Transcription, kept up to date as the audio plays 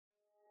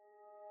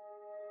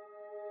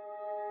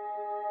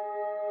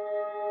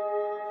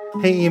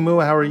Hey Emu,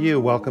 how are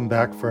you? Welcome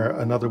back for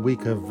another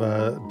week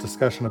of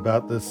discussion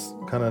about this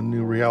kind of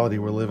new reality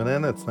we're living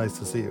in. It's nice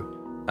to see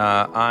you.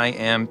 I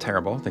am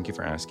terrible. Thank you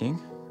for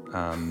asking.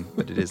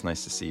 But it is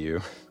nice to see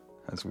you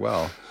as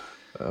well.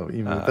 Oh,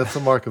 Emu, that's a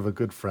mark of a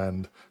good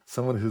friend.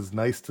 Someone who's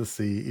nice to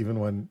see even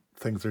when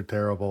things are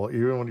terrible,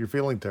 even when you're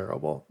feeling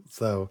terrible.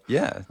 So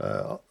Yeah.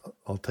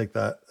 I'll take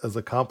that as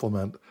a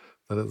compliment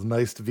that it's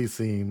nice to be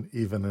seen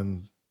even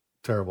in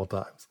terrible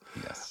times.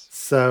 Yes.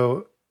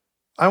 So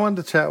I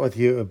wanted to chat with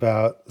you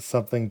about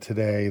something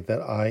today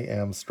that I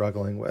am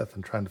struggling with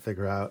and trying to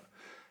figure out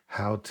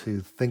how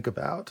to think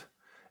about.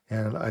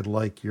 And I'd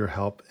like your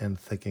help in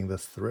thinking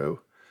this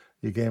through.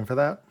 You game for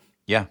that?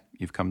 Yeah.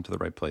 You've come to the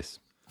right place.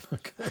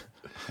 Okay.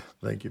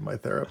 Thank you, my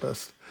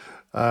therapist.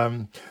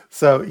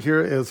 So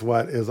here is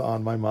what is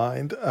on my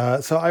mind.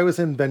 So I was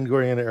in Ben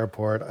Gurion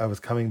Airport. I was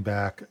coming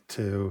back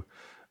to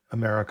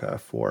America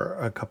for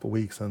a couple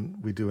weeks,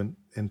 and we do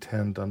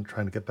intend on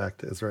trying to get back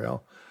to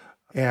Israel.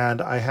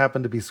 And I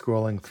happened to be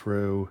scrolling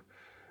through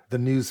the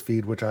news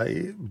feed, which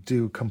I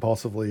do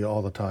compulsively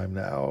all the time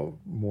now,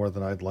 more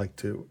than I'd like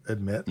to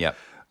admit. Yep.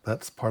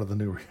 That's part of the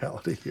new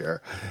reality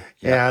here.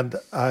 Yep. And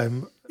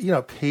I'm,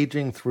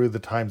 paging through the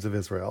Times of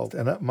Israel,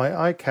 and my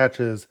eye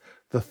catches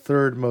the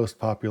third most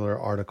popular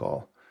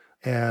article.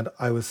 And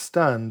I was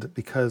stunned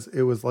because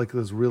it was like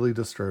this really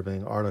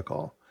disturbing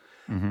article.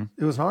 Mm-hmm.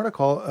 It was an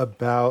article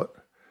about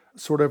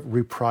sort of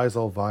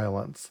reprisal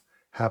violence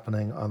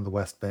happening on the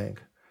West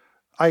Bank.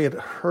 I had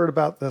heard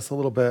about this a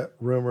little bit,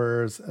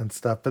 rumors and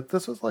stuff, but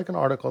this was like an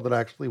article that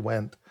actually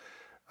went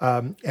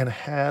and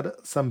had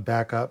some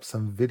backup,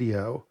 some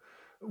video,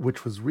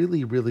 which was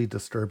really, really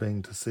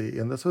disturbing to see.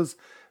 And this was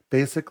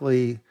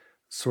basically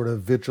sort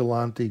of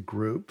vigilante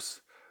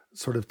groups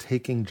sort of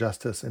taking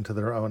justice into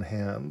their own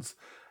hands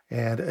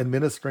and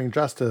administering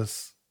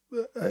justice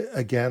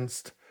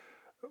against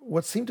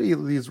what seemed to be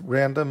these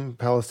random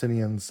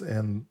Palestinians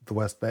in the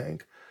West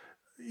Bank,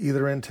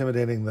 either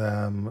intimidating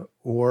them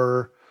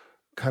or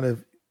kind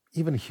of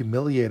even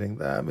humiliating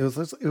them. It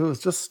was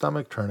just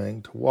stomach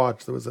turning to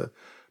watch. There was a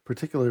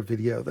particular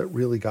video that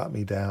really got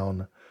me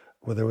down,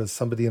 where there was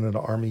somebody in an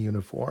army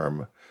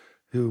uniform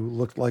who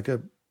looked like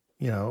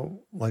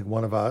like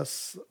one of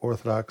us,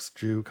 Orthodox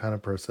Jew kind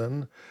of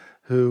person,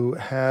 who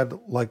had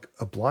like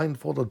a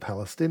blindfolded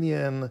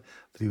Palestinian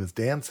that he was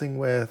dancing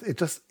with.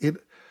 It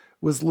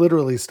was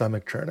literally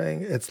stomach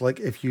churning. It's like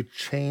if you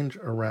change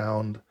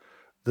around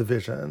the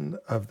vision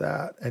of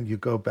that and you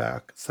go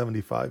back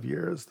 75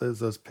 years, there's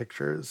those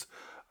pictures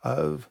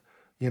of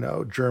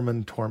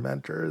German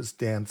tormentors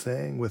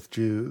dancing with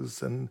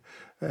Jews and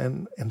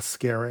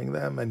scaring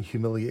them and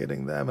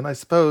humiliating them. And I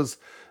suppose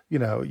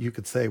you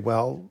could say,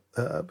 well,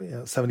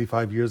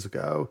 75 years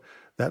ago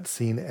that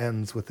scene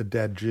ends with a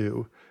dead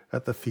Jew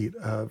at the feet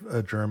of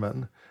a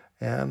German.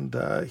 And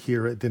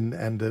here it didn't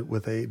end it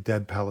with a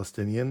dead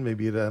Palestinian.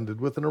 Maybe it ended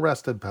with an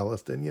arrested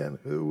Palestinian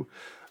who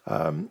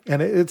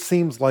and it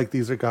seems like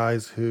these are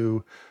guys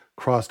who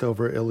crossed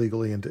over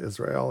illegally into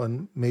Israel,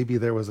 and maybe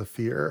there was a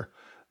fear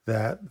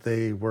that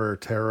they were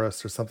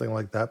terrorists or something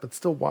like that. But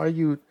still, why are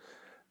you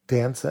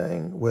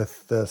dancing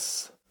with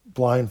this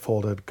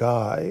blindfolded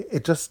guy?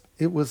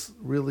 It was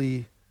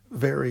really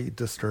very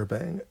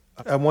disturbing.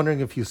 I'm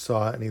wondering if you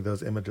saw any of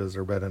those images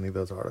or read any of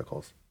those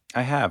articles.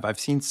 I have. I've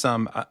seen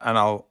some, and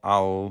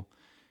I'll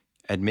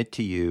admit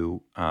to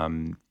you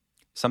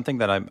something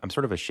that I'm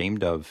sort of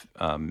ashamed of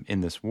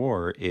in this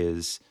war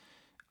is,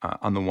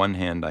 on the one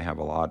hand, I have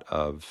a lot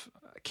of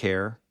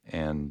care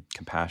and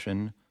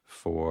compassion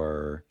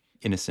for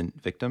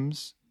innocent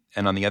victims,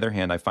 and on the other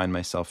hand, I find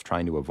myself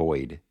trying to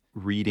avoid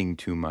reading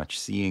too much,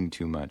 seeing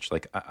too much.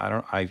 Like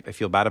I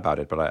feel bad about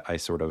it, but I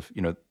sort of,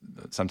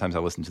 sometimes I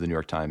listen to the New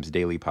York Times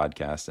daily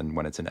podcast, and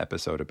when it's an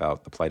episode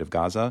about the plight of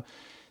Gaza,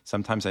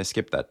 sometimes I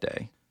skip that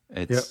day.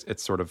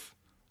 It's sort of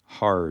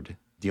hard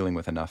dealing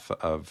with enough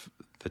of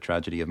the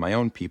tragedy of my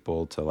own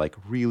people to like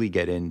really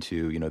get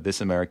into, this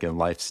American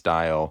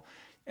lifestyle,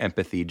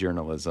 empathy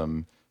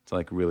journalism to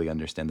like really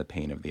understand the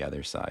pain of the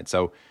other side.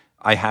 So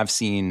I have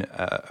seen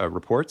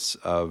reports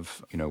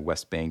of,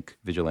 West Bank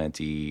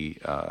vigilante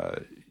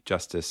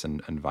justice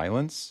and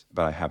violence,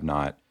 but I have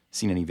not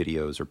seen any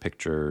videos or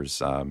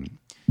pictures.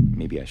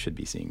 Maybe I should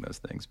be seeing those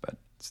things, but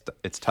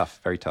it's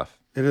tough, very tough.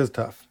 It is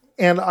tough.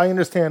 And I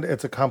understand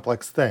it's a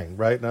complex thing,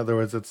 right? In other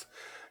words, it's,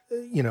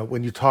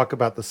 when you talk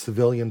about the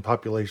civilian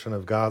population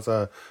of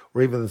Gaza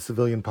or even the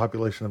civilian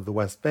population of the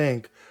West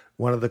Bank,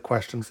 one of the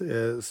questions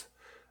is,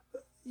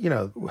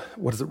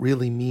 what does it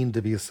really mean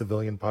to be a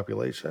civilian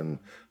population,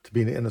 to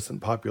be an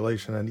innocent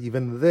population? And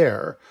even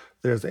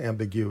there's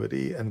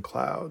ambiguity and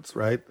clouds,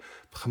 right?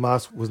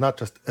 Hamas was not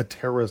just a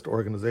terrorist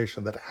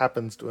organization that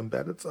happens to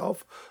embed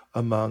itself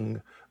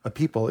among a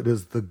people. It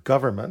is the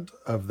government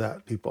of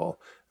that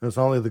people. And it's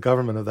not only the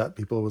government of that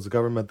people, it was a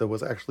government that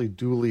was actually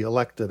duly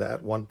elected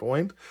at one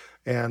point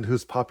and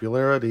whose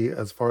popularity,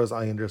 as far as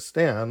I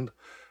understand,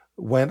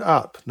 went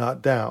up,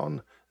 not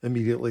down,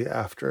 immediately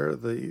after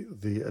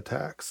the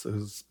attacks.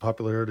 His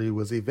popularity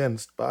was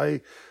evinced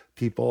by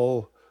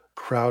people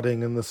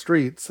crowding in the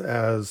streets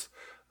as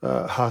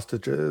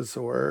hostages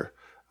or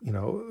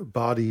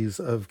bodies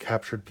of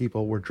captured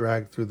people were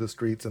dragged through the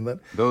streets, and that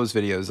those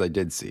videos I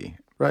did see.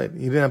 Right.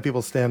 You didn't have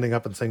people standing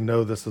up and saying,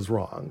 no, this is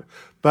wrong.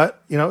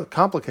 But,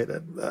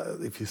 complicated.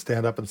 If you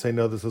stand up and say,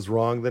 no, this is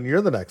wrong, then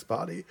you're the next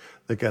body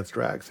that gets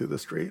dragged through the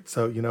street.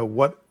 So,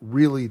 what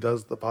really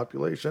does the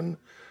population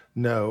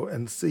know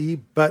and see?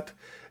 But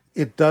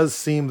it does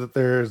seem that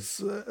there's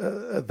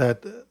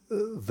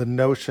the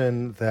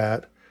notion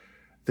that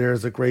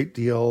there's a great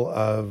deal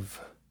of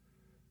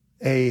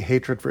A,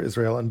 hatred for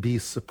Israel, and B,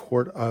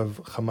 support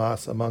of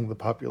Hamas among the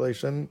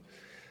population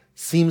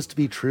seems to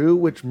be true,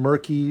 which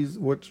makes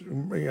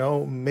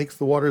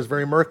the waters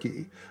very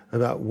murky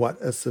about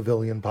what a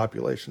civilian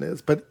population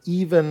is. But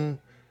even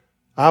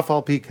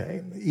Afal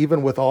Pikein,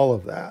 even with all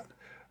of that,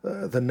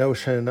 the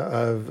notion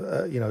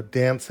of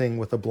dancing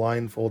with a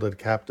blindfolded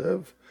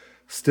captive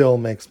still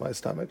makes my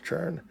stomach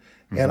churn.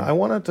 Mm-hmm. And I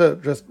wanted to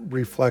just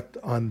reflect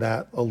on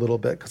that a little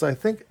bit, because I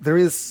think there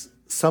is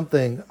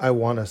something I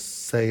want to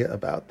say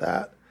about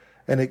that.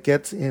 And it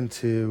gets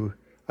into,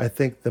 I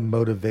think, the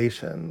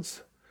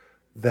motivations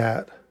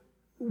that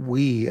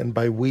we, and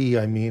by we,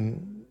 I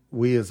mean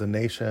we as a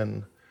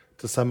nation,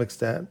 to some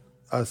extent,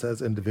 us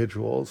as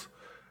individuals,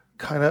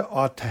 kind of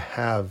ought to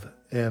have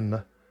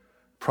in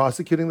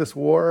prosecuting this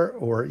war,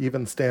 or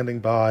even standing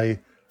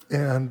by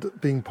and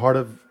being part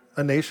of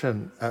a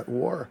nation at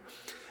war.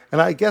 And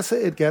I guess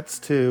it gets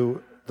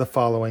to the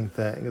following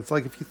thing. It's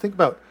like, if you think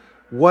about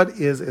what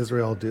is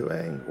Israel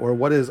doing, or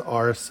what is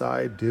our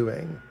side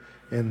doing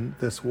in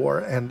this war,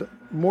 and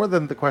more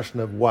than the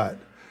question of what,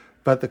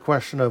 but the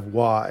question of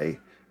why,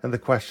 and the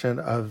question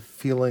of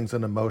feelings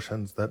and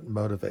emotions that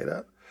motivate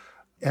it.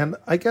 And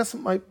I guess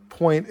my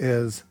point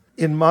is,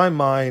 in my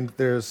mind,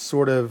 there's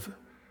sort of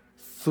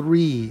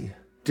three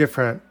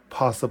different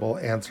possible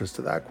answers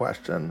to that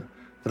question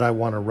that I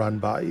want to run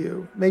by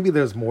you. Maybe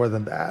there's more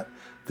than that.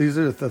 These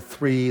are the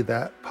three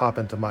that pop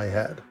into my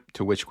head.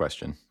 To which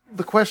question?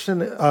 The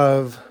question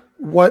of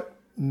what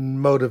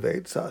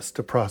motivates us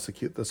to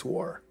prosecute this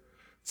war.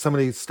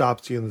 Somebody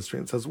stops you in the street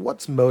and says,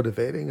 what's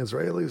motivating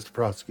Israelis to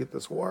prosecute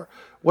this war?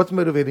 What's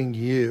motivating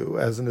you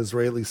as an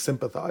Israeli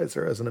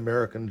sympathizer, as an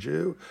American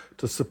Jew,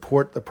 to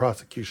support the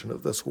prosecution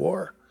of this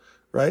war,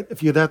 right?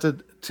 If you'd have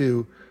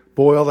to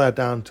boil that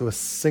down to a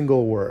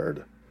single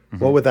word,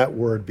 what would that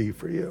word be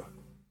for you?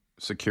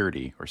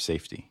 Security or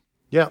safety.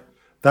 Yeah,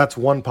 that's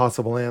one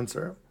possible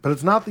answer. But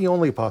it's not the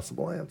only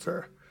possible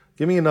answer.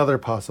 Give me another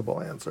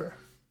possible answer.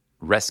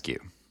 Rescue.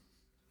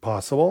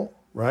 Possible.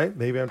 Right?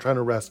 Maybe I'm trying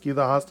to rescue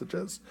the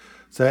hostages.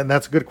 So, and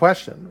that's a good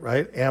question,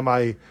 right? Am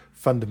I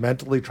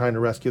fundamentally trying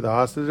to rescue the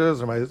hostages,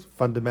 or am I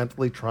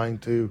fundamentally trying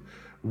to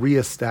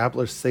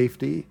reestablish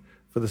safety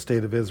for the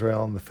state of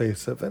Israel in the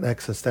face of an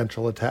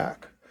existential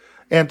attack?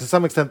 And to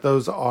some extent,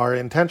 those are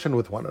in tension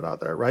with one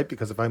another, right?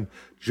 Because if I'm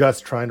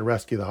just trying to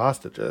rescue the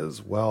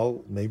hostages,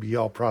 well, maybe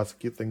I'll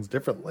prosecute things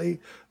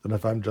differently than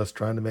if I'm just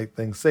trying to make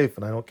things safe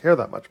and I don't care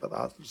that much about the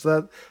hostages.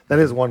 So that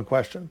is one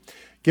question.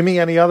 Give me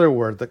any other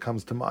word that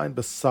comes to mind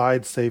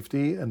besides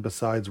safety and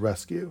besides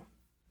rescue.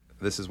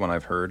 This is one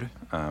I've heard,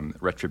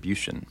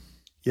 retribution.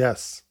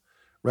 Yes,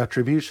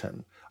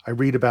 retribution. I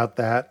read about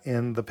that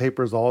in the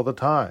papers all the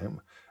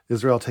time.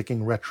 Israel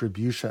taking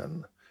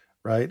retribution,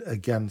 right,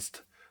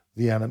 against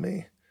the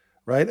enemy,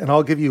 right? And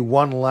I'll give you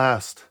one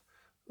last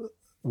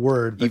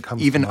word that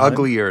comes even to mind.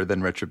 Uglier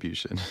than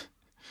retribution.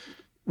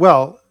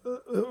 Well,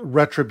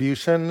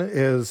 retribution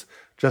is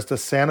just a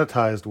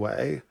sanitized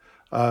way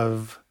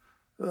of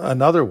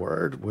another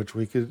word, which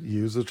we could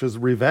use, which is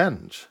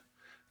revenge,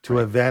 to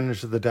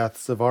avenge the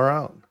deaths of our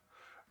own,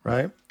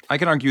 right? I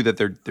can argue that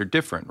they're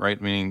different,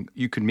 right? Meaning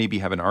you could maybe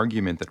have an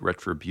argument that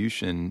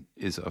retribution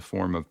is a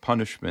form of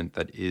punishment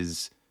that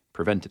is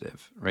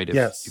preventative, right?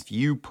 If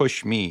you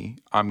push me,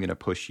 I'm going to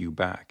push you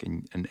back,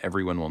 and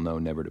everyone will know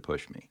never to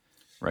push me,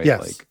 right?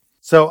 Yes.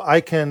 So I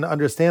can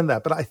understand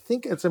that, but I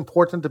think it's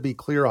important to be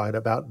clear-eyed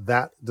about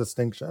that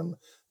distinction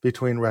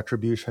between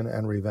retribution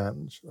and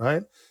revenge,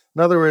 right?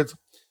 In other words,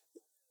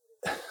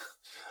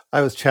 I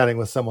was chatting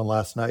with someone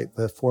last night,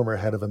 the former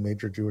head of a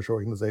major Jewish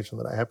organization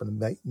that I happened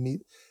to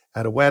meet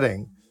at a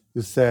wedding,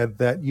 who said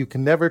that you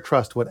can never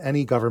trust what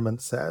any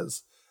government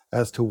says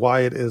as to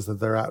why it is that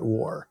they're at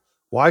war.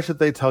 Why should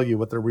they tell you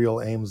what their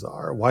real aims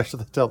are? Why should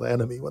they tell the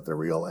enemy what their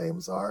real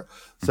aims are?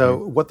 So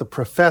what the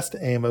professed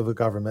aim of a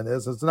government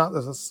is not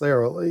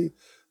necessarily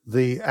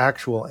the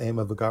actual aim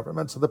of a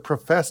government. So the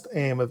professed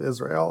aim of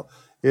Israel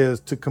is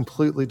to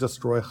completely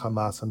destroy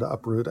Hamas and to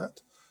uproot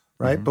it.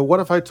 Right? But what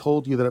if I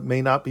told you that it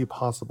may not be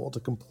possible to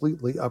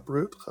completely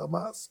uproot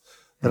Hamas,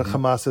 that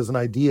Hamas is an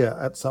idea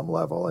at some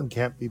level and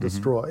can't be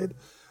destroyed,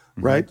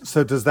 right?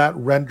 So does that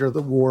render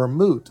the war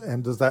moot?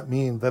 And does that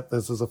mean that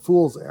this is a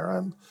fool's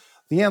errand?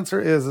 The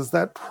answer is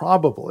that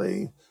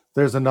probably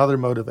there's another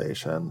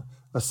motivation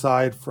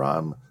aside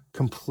from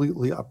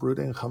completely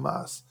uprooting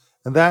Hamas.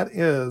 And that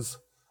is,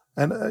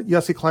 and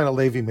Yossi Klein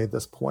Halevi made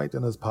this point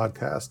in his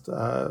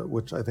podcast,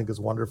 which I think is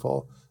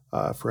wonderful,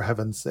 for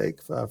heaven's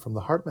sake, from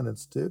the Hartman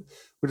Institute,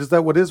 which is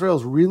that what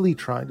Israel's really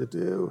trying to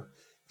do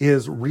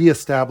is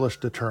reestablish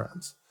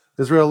deterrence.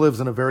 Israel lives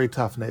in a very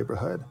tough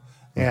neighborhood.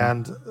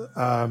 And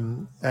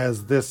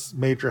as this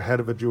major head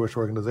of a Jewish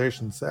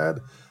organization said,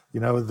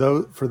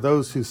 for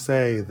those who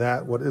say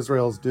that what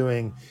Israel's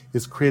doing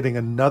is creating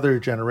another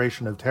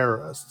generation of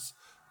terrorists,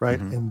 right,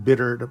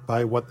 embittered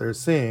by what they're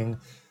seeing,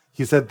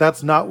 he said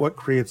that's not what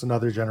creates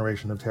another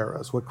generation of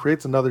terrorists. What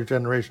creates another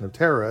generation of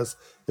terrorists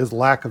is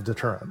lack of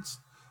deterrence.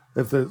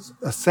 If there's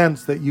a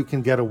sense that you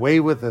can get away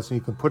with this and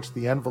you can push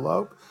the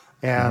envelope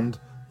and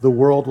the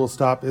world will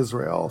stop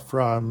Israel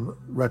from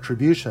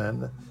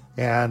retribution,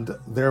 and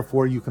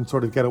therefore you can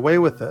sort of get away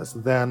with this,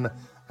 then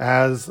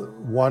as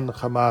one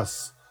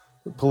Hamas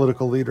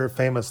political leader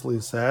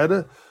famously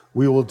said,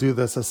 we will do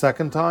this a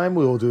second time,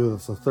 we will do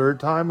this a third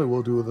time, we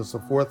will do this a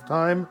fourth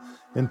time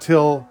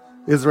until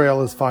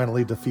Israel is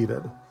finally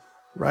defeated,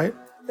 right?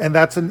 And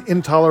that's an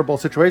intolerable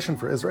situation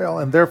for Israel.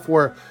 And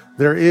therefore,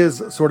 there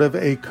is sort of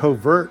a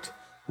covert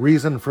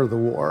reason for the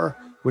war,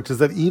 which is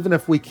that even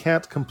if we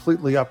can't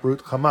completely uproot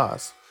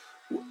Hamas,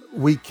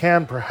 we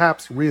can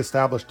perhaps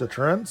reestablish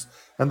deterrence.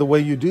 And the way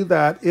you do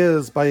that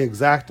is by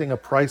exacting a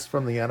price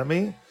from the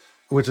enemy,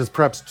 which is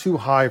perhaps too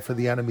high for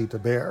the enemy to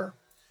bear.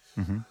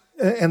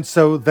 And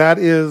so that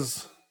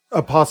is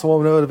a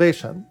possible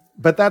motivation.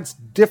 But that's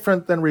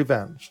different than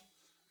revenge,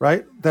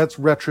 right? That's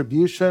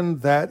retribution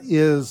that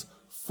is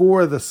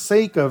for the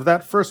sake of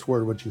that first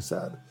word, which you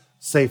said,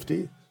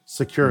 safety,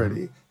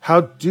 security.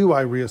 How do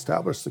I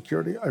reestablish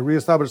security? I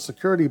reestablish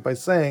security by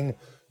saying,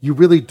 you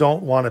really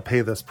don't want to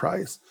pay this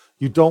price.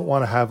 You don't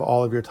want to have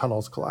all of your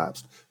tunnels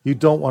collapsed. You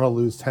don't want to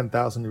lose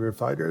 10,000 of your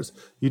fighters.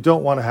 You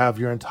don't want to have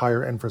your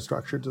entire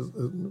infrastructure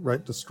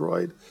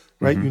destroyed,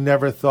 right? You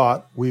never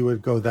thought we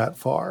would go that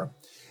far.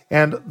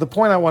 And the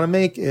point I want to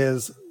make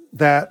is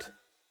that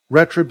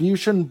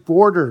retribution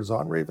borders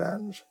on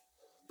revenge,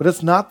 but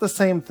it's not the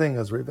same thing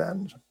as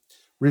revenge.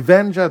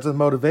 Revenge as a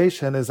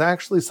motivation is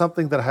actually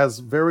something that has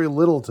very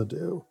little to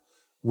do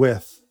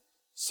with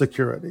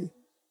security,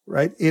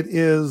 right? It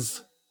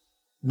is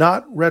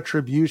not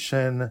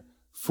retribution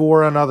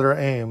for another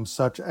aim,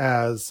 such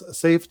as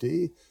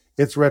safety.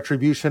 It's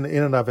retribution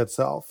in and of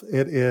itself.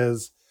 It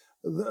is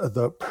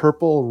the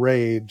purple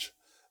rage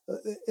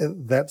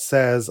that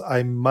says,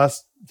 I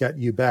must get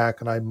you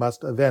back and I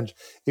must avenge.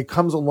 It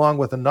comes along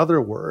with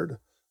another word,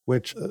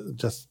 which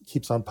just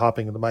keeps on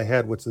popping into my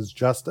head, which is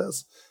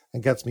justice,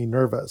 and gets me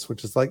nervous,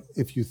 which is like,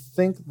 if you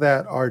think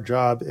that our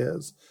job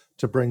is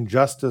to bring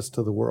justice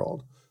to the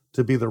world,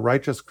 to be the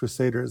righteous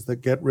crusaders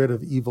that get rid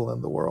of evil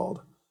in the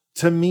world,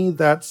 to me,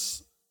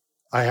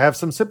 I have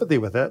some sympathy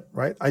with it,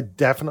 right? I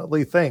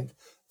definitely think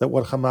that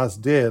what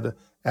Hamas did,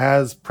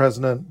 as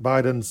President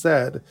Biden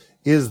said,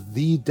 is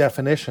the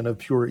definition of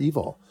pure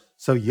evil.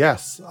 So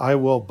yes, I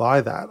will buy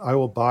that. I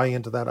will buy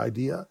into that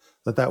idea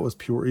that that was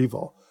pure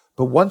evil.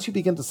 But once you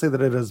begin to say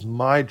that it is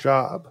my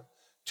job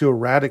to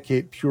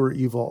eradicate pure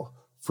evil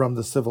from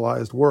the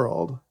civilized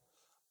world,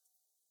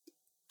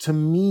 to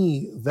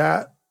me,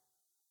 that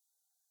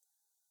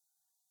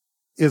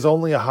is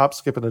only a hop,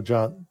 skip, and a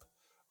jump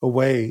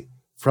away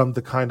from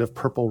the kind of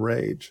purple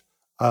rage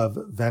of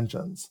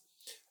vengeance.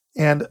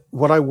 And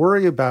what I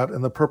worry about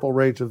in the purple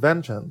rage of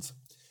vengeance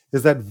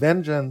is that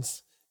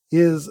vengeance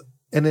is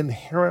an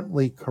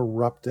inherently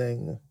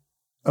corrupting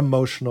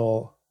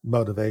emotional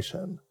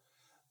motivation.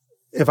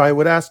 If I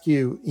would ask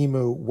you,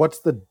 Emu, what's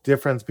the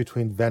difference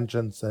between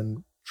vengeance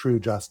and true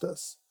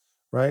justice,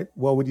 right?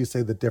 What would you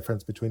say the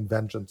difference between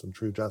vengeance and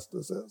true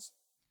justice is?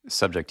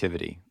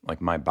 Subjectivity,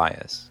 like my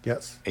bias.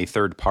 Yes. A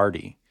third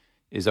party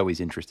is always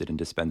interested in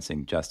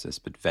dispensing justice,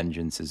 but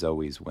vengeance is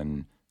always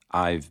when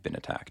I've been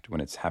attacked, when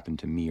it's happened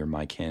to me or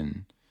my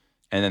kin.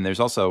 And then there's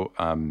also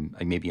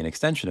maybe an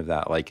extension of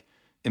that, like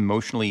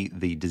emotionally,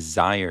 the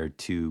desire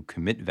to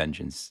commit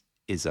vengeance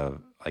is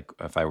like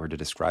if I were to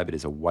describe it,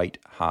 as a white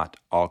hot,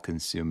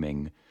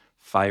 all-consuming,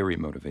 fiery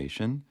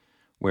motivation,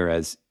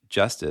 whereas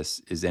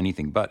justice is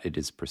anything but. It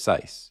is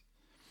precise.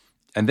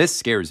 And this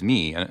scares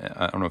me.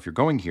 I don't know if you're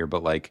going here,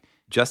 but like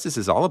justice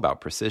is all about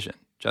precision.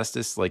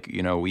 Justice, like,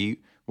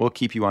 we'll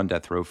keep you on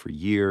death row for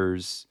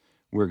years.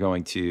 We're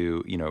going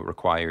to,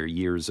 require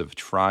years of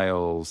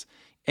trials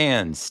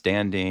and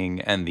standing,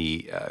 and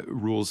the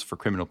rules for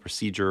criminal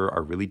procedure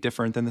are really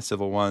different than the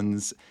civil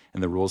ones,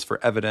 and the rules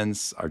for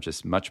evidence are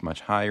just much,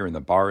 much higher, and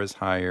the bar is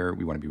higher.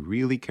 We want to be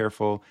really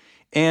careful,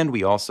 and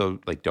we also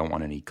don't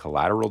want any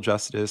collateral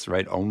justice,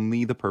 right?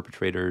 Only the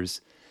perpetrators.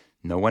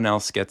 No one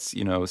else gets,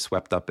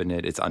 swept up in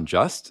it. It's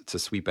unjust to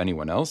sweep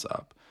anyone else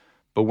up.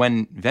 But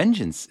when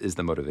vengeance is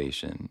the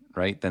motivation,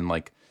 right, then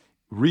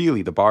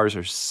really the bars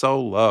are so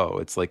low.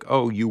 It's like,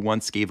 oh, you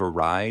once gave a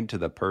ride to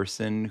the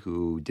person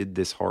who did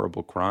this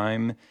horrible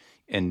crime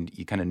and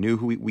you kind of knew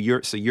who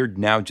you're, so you're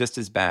now just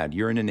as bad.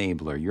 You're an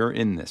enabler. You're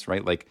in this,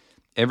 right? Like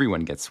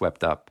everyone gets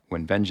swept up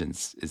when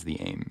vengeance is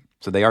the aim.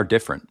 So they are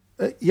different.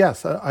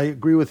 Yes, I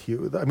agree with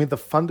you. I mean, the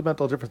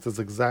fundamental difference is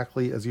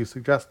exactly as you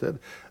suggested,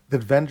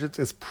 that vengeance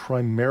is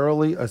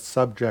primarily a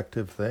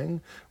subjective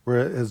thing,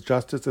 whereas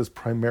justice is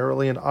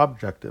primarily an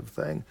objective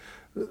thing.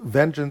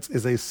 vengeance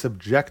is a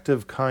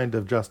subjective kind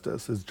of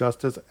justice, is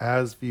justice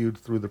as viewed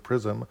through the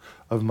prism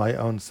of my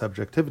own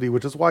subjectivity,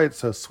 which is why it's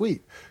so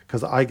sweet,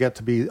 because I get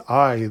to be,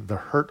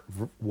 the hurt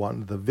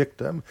one, the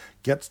victim,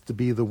 gets to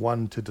be the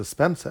one to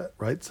dispense it,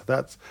 right? So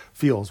that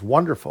feels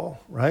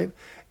wonderful, right?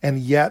 And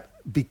yet,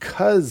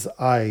 because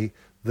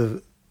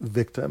the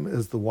victim,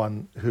 is the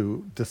one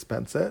who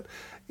dispense it,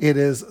 it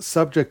is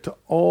subject to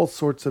all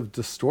sorts of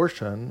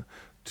distortion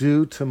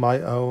due to my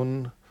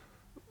own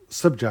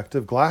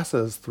subjective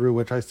glasses through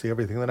which I see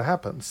everything that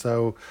happens.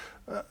 So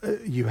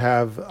you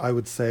have, I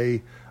would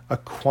say, a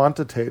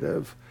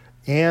quantitative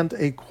and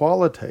a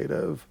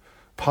qualitative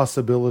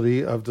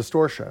possibility of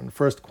distortion.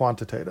 First,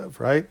 quantitative,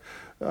 right?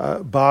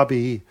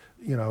 Bobby,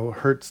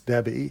 hurts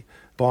Debbie,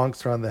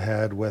 bonks her on the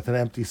head with an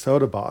empty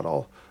soda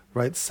bottle,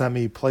 right?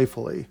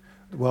 Semi-playfully.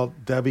 Well,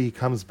 Debbie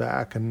comes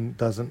back and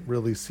doesn't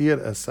really see it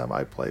as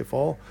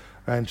semi-playful,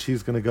 and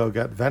she's going to go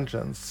get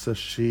vengeance. So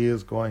she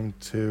is going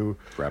to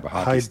grab a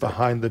hockey hide stick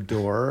behind the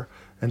door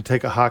and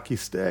take a hockey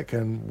stick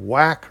and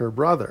whack her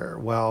brother.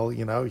 Well,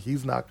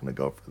 he's not going to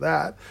go for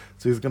that.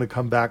 So he's going to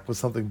come back with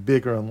something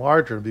bigger and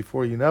larger. And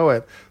before you know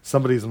it,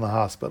 somebody's in the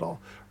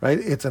hospital, right?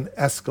 It's an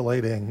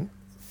escalating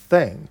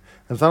thing.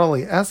 And it's not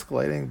only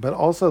escalating, but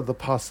also the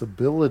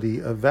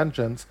possibility of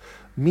vengeance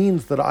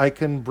means that I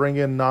can bring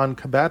in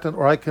non-combatant,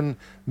 or I can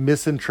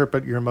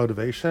misinterpret your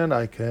motivation.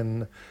 I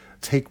can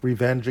take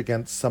revenge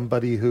against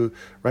somebody who,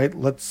 right?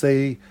 Let's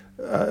say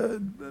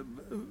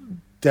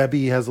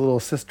Debbie has a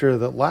little sister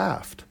that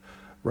laughed,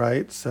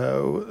 right?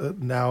 So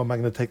now am I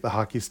going to take the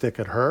hockey stick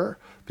at her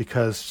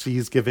because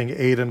she's giving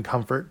aid and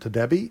comfort to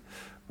Debbie,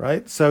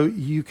 right? So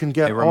you can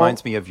get. It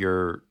reminds me of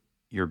your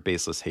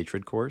baseless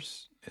hatred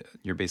course.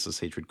 Your baseless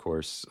hatred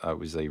course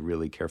was a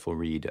really careful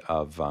read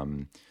of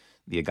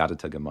the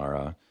Agadah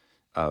Gemara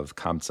of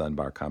Kamsa and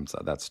Bar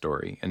Kamsa, that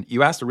story. And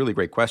you asked a really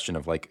great question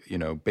of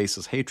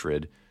baseless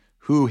hatred.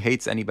 Who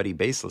hates anybody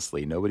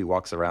baselessly? Nobody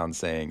walks around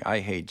saying,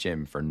 I hate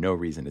Jim for no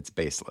reason. It's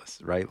baseless,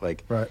 right?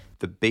 Right.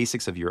 The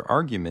basics of your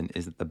argument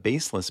is that the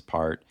baseless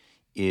part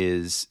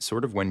is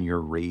sort of when your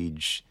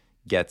rage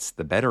gets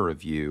the better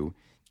of you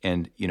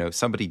and,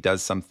 somebody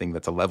does something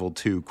that's a level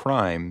 2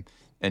 crime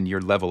and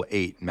you're level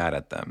 8 mad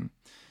at them.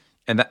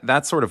 And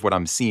that's sort of what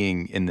I'm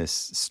seeing in this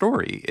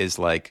story is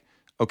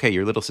okay,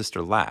 your little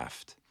sister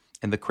laughed.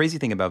 And the crazy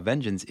thing about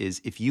vengeance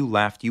is if you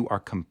laughed, you are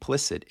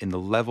complicit in the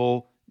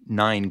level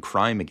 9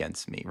 crime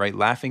against me, right?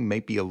 Laughing may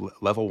be a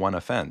level 1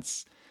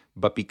 offense,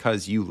 but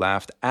because you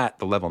laughed at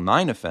the level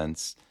 9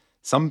 offense,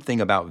 something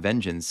about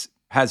vengeance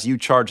has you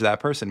charge that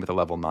person with a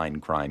level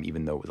 9 crime,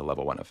 even though it was a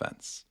level 1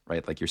 offense,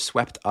 right? You're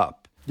swept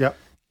up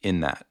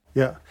in that.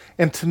 Yeah.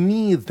 And to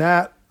me,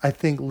 that I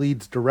think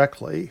leads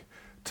directly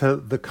to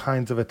the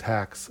kinds of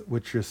attacks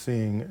which you're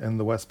seeing in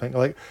the West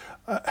Bank.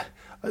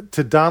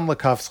 To don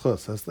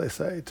l'kaf, as they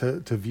say,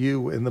 to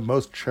view in the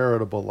most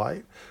charitable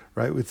light,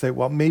 right? We'd say,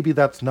 well, maybe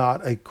that's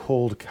not a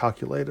cold,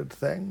 calculated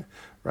thing,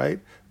 right?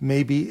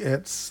 Maybe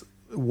it's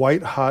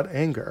white-hot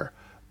anger,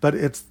 but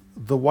it's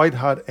the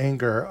white-hot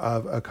anger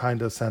of a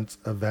kind of sense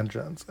of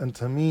vengeance. And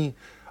to me,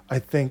 I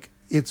think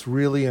it's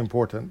really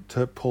important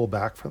to pull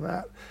back from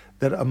that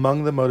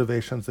among the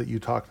motivations that you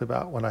talked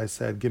about when I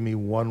said, give me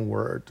one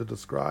word to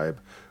describe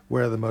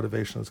where the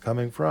motivation is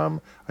coming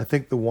from, I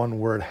think the one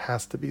word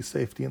has to be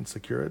safety and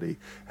security.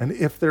 And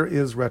if there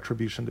is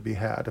retribution to be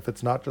had, if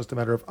it's not just a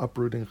matter of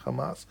uprooting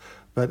Hamas,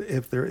 but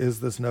if there is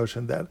this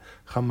notion that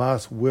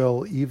Hamas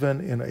will,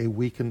 even in a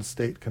weakened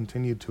state,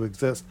 continue to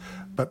exist,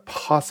 but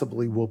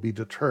possibly will be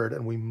deterred,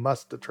 and we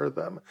must deter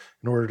them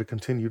in order to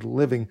continue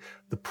living,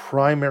 the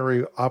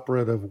primary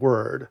operative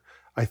word,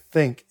 I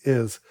think,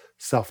 is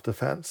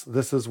self-defense.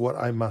 This is what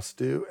I must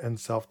do in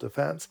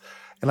self-defense.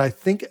 And I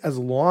think as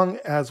long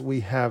as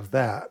we have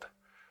that,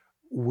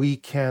 we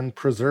can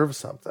preserve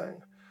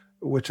something,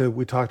 which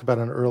we talked about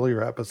in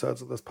earlier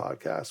episodes of this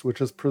podcast, which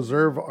is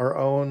preserve our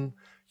own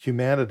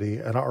humanity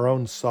and our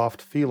own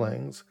soft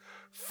feelings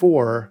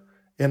for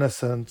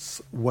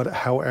innocence,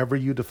 however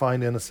you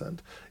define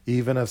innocent,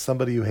 even as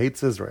somebody who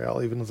hates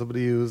Israel, even as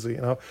somebody who's,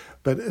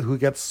 but who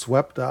gets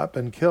swept up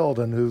and killed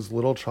and whose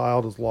little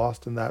child is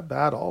lost in that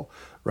battle,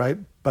 right?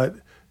 But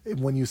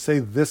when you say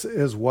this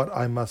is what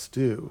I must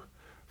do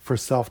for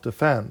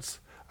self-defense,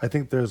 I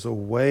think there's a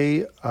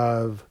way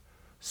of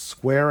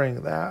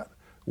squaring that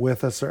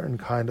with a certain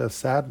kind of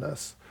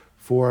sadness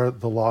for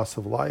the loss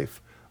of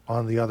life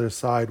on the other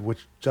side,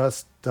 which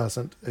just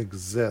doesn't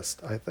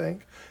exist, I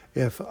think.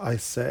 If I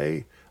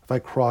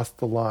cross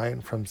the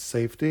line from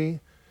safety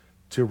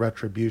to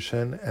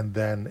retribution and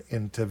then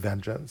into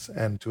vengeance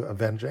and to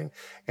avenging.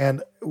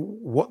 And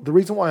the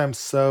reason why I'm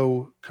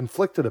so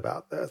conflicted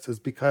about this is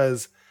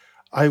because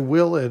I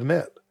will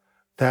admit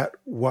that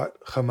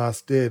what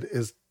Hamas did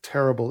is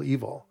terrible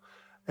evil.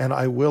 And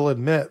I will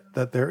admit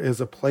that there is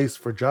a place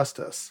for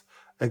justice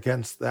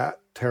against that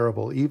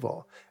terrible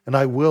evil. And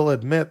I will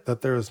admit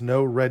that there is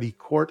no ready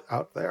court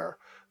out there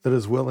that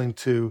is willing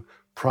to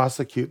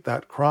prosecute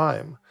that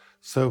crime.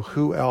 So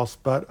who else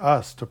but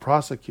us to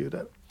prosecute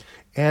it?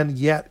 And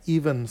yet,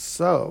 even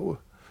so,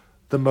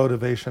 the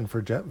motivation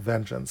for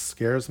vengeance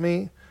scares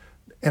me.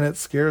 And it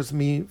scares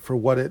me for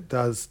what it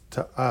does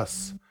to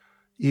us,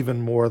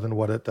 even more than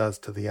what it does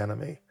to the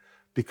enemy.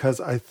 Because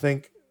I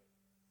think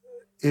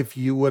if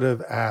you would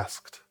have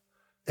asked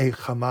a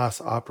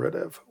Hamas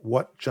operative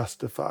what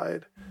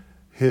justified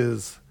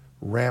his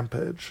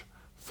rampage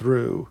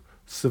through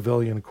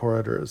civilian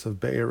corridors of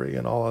Be'eri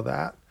and all of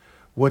that,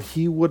 what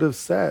he would have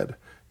said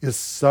is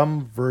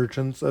some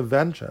versions of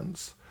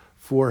vengeance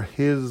for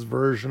his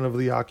version of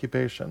the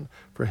occupation,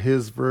 for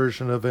his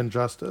version of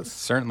injustice.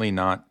 Certainly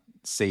not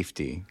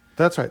safety.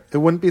 That's right. It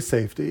wouldn't be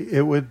safety.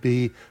 It would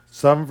be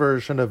some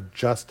version of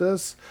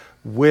justice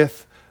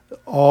with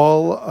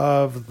all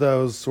of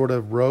those sort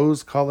of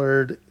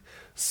rose-colored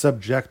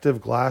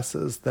subjective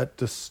glasses that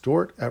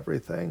distort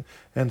everything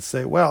and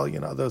say, well,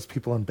 those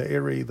people in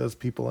Be'eri, those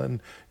people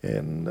in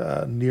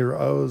Nir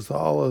Oz,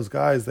 all those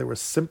guys, they were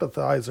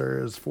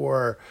sympathizers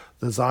for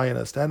the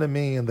Zionist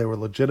enemy and they were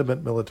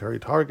legitimate military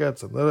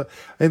targets.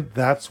 And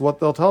that's what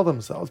they'll tell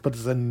themselves. But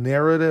it's a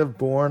narrative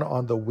born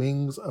on the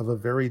wings of a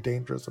very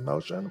dangerous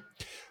emotion,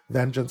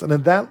 vengeance. And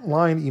in that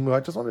line, Emu, I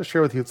just want to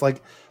share with you, it's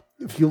like,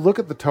 if you look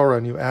at the Torah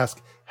and you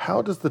ask,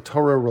 how does the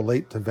Torah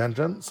relate to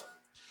vengeance?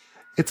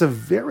 It's a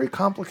very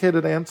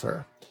complicated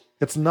answer.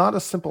 It's not a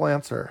simple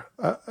answer,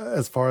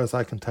 as far as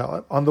I can tell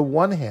it. On the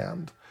one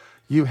hand,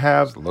 you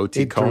have a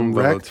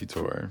direct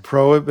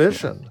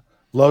prohibition,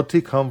 lo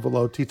tikom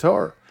v'lo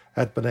titor,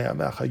 at B'nai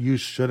Amecha. You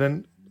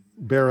shouldn't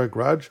bear a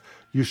grudge.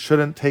 You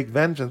shouldn't take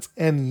vengeance.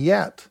 And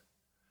yet,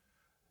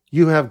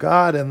 you have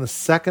God in the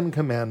second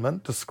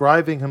commandment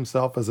describing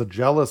himself as a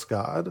jealous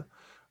God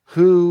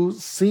who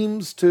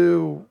seems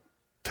to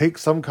take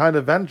some kind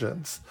of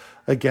vengeance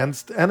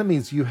against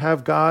enemies. You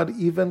have God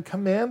even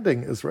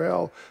commanding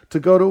Israel to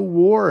go to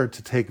war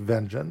to take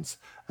vengeance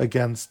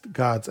against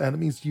God's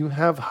enemies. You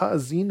have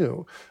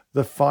Ha'azinu,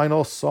 the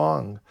final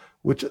song,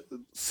 which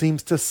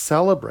seems to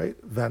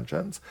celebrate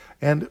vengeance.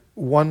 And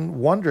one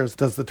wonders,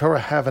 does the Torah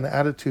have an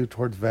attitude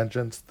towards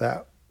vengeance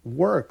that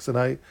works?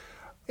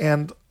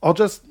 And I'll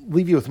just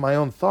leave you with my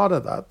own thought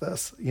about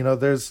this.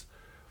 There's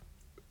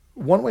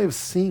one way of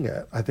seeing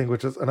it, I think,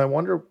 which is, and I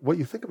wonder what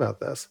you think about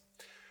this,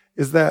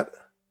 is that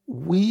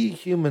we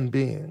human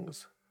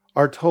beings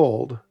are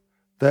told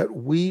that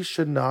we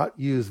should not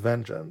use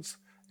vengeance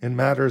in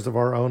matters of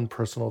our own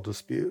personal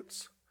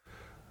disputes.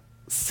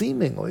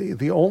 Seemingly,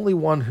 the only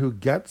one who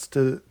gets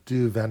to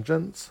do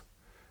vengeance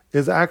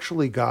is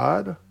actually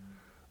God,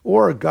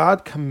 or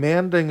God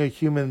commanding a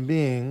human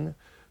being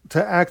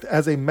to act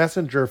as a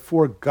messenger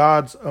for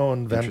God's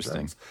own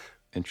vengeance.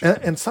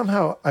 Interesting. And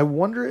somehow, I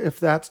wonder if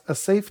that's a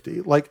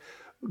safety. Like,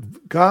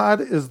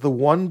 God is the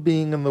one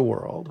being in the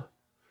world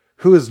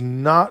who is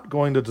not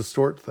going to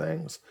distort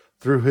things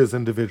through his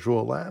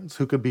individual lens,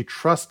 who could be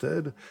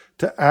trusted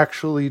to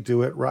actually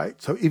do it right.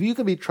 So if you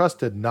can be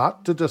trusted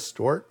not to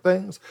distort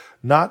things,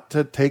 not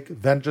to take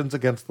vengeance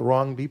against the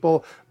wrong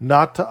people,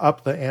 not to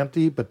up the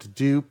ante, but to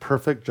do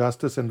perfect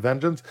justice and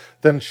vengeance,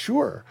 then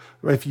sure,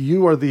 if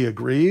you are the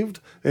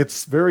aggrieved,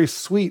 it's very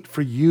sweet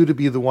for you to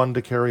be the one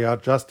to carry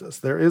out justice.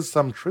 There is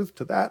some truth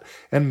to that.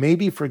 And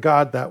maybe for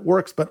God that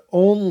works, but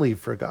only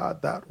for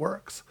God that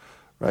works.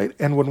 Right?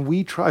 And when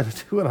we try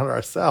to do it on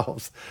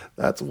ourselves,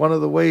 that's one of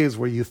the ways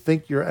where you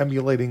think you're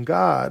emulating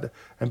God,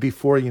 and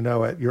before you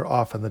know it, you're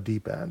off in the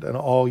deep end, and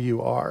all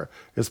you are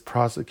is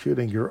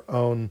prosecuting your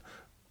own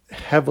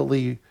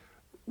heavily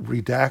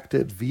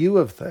redacted view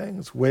of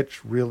things,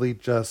 which really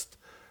just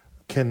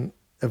can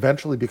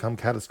eventually become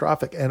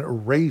catastrophic and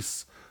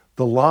erase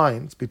the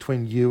lines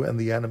between you and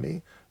the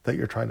enemy that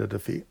you're trying to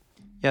defeat.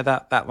 Yeah,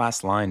 that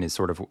last line is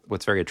sort of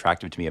what's very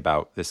attractive to me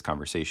about this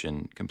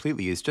conversation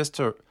completely, is just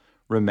to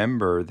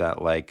remember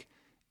that, like,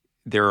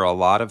 there are a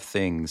lot of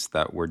things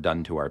that were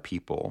done to our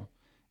people.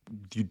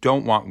 You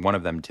don't want one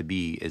of them to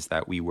be is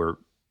that we were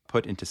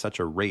put into such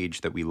a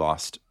rage that we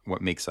lost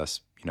what makes us,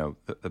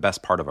 the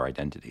best part of our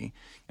identity.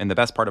 And the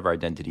best part of our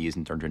identity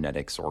isn't our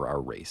genetics or our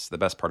race. The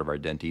best part of our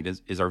identity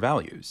is our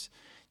values.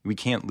 We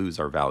can't lose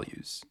our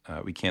values.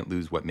 We can't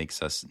lose what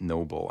makes us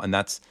noble. And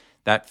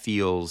that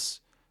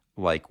feels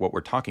like what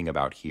we're talking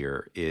about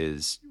here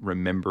is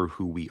remember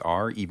who we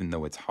are, even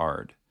though it's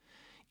hard.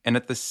 And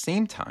at the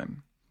same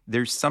time,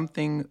 there's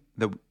something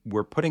that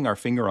we're putting our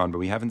finger on, but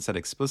we haven't said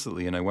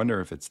explicitly, and I wonder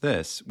if it's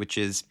this, which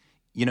is,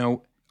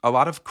 a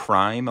lot of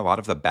crime, a lot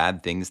of the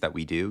bad things that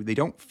we do, they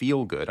don't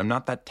feel good. I'm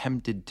not that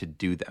tempted to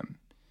do them.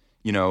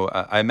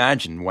 I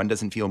imagine one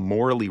doesn't feel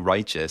morally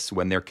righteous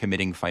when they're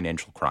committing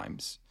financial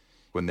crimes,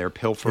 when they're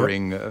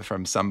pilfering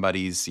from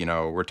somebody's,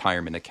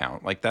 retirement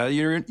account like that.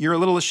 You're a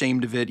little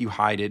ashamed of it. You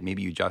hide it.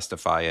 Maybe you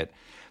justify it.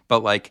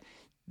 But like,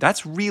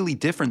 that's really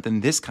different than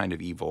this kind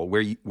of evil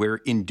where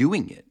in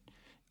doing it,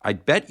 I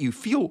bet you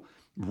feel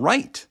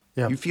right.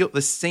 Yeah. You feel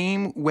the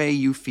same way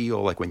you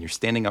feel like when you're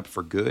standing up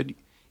for good,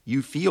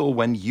 you feel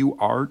when you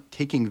are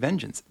taking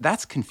vengeance.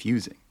 That's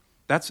confusing.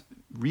 That's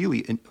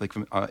really, like,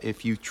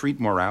 if you treat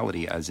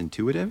morality as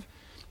intuitive,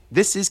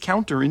 this is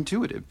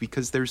counterintuitive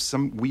because there's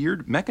some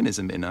weird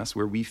mechanism in us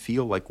where we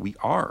feel like we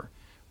are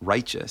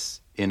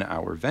righteous in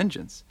our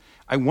vengeance.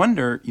 I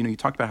wonder, you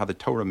talked about how the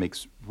Torah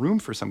makes room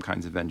for some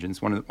kinds of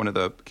vengeance. One of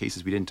the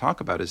cases we didn't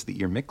talk about is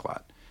the Ir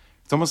Miklat.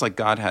 It's almost like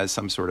God has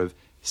some sort of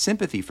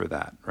sympathy for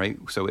that, right?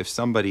 So if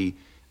somebody,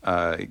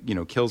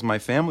 kills my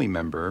family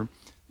member,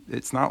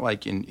 it's not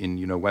like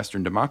in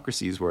Western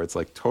democracies where it's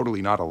like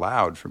totally not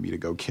allowed for me to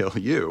go kill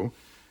you,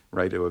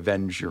 right, to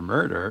avenge your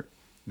murder.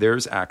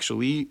 There's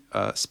actually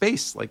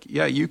space. Like,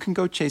 yeah, you can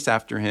go chase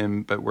after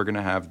him, but we're going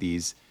to have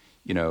these,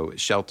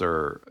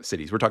 shelter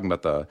cities. We're talking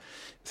about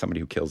somebody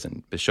who kills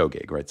in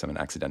Bishogeg, right? Someone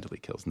accidentally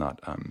kills, not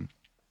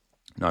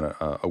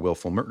a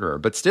willful murderer.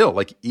 But still,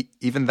 like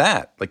even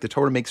that, like the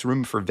Torah makes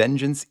room for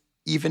vengeance,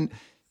 even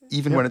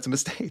when it's a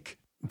mistake.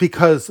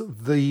 Because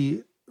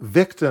the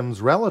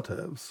victim's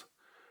relatives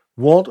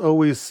won't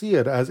always see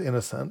it as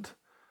innocent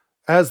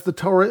as the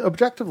Torah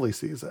objectively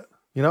sees it.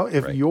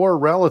 If Right. your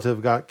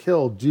relative got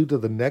killed due to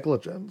the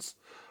negligence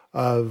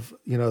of,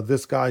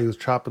 this guy who's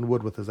chopping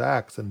wood with his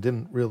axe and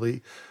didn't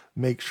really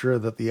make sure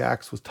that the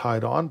axe was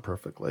tied on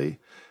perfectly,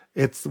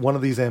 it's one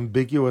of these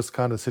ambiguous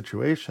kind of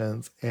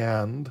situations.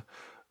 And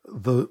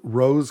the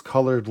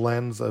rose-colored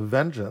lens of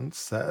vengeance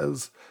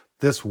says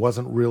this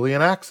wasn't really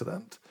an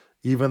accident,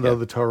 even though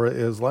the Torah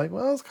is like,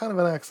 well, it's kind of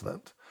an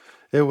accident.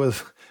 It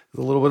was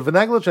a little bit of a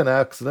negligent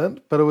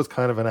accident, but it was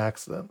kind of an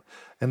accident.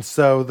 And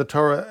so the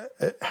Torah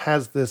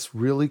has this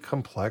really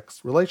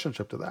complex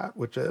relationship to that,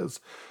 which is,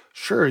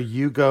 sure,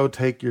 you go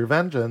take your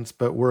vengeance,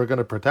 but we're going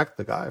to protect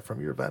the guy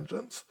from your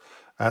vengeance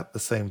at the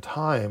same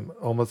time,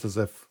 almost as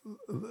if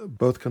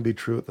both can be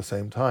true at the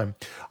same time.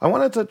 I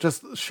wanted to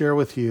just share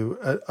with you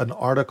an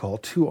article,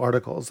 2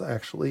 articles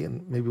actually,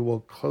 and maybe we'll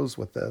close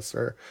with this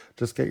or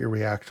just get your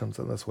reactions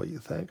on this, what you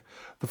think.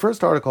 The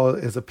first article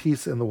is a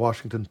piece in the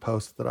Washington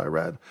Post that I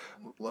read.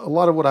 A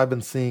lot of what I've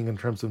been seeing in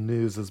terms of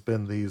news has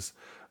been these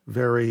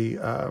very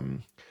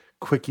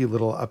quickie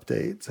little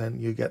updates,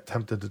 and you get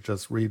tempted to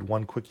just read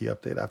one quickie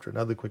update after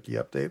another quickie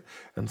update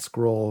and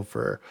scroll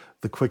for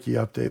the quickie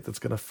update that's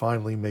going to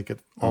finally make it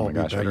all Oh my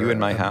gosh, be better. are you in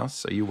my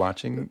house? Are you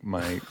watching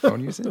my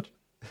phone usage?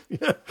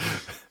 Yeah,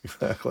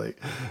 exactly.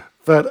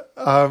 But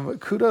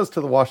kudos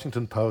to the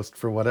Washington Post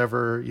for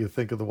whatever you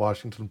think of the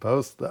Washington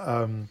Post.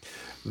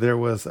 There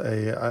was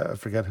I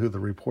forget who the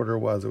reporter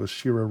was. It was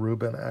Shira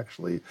Rubin,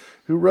 actually,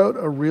 who wrote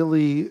a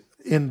really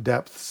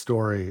in-depth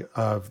story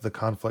of the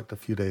conflict a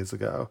few days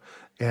ago.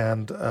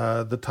 And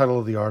the title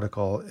of the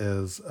article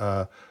is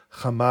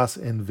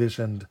Hamas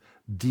Envisioned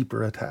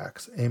Deeper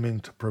Attacks,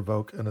 Aiming to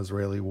Provoke an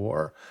Israeli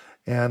War.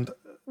 And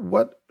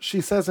what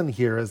she says in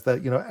here is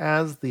that,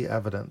 as the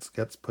evidence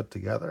gets put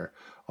together,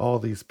 all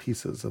these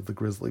pieces of the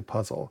grisly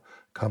puzzle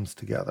comes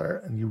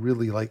together, and you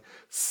really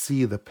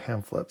see the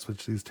pamphlets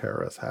which these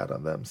terrorists had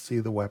on them, see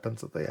the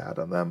weapons that they had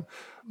on them.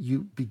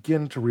 You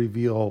begin to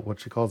reveal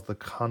what she calls the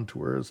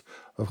contours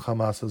of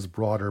Hamas's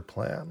broader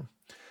plan.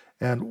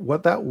 And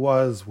what that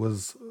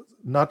was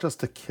not just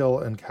to kill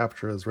and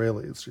capture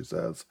Israelis, she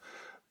says,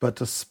 but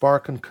to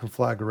spark a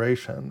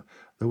conflagration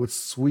that would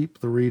sweep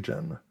the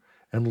region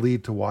and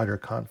lead to wider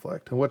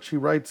conflict. And what she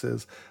writes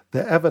is,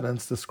 the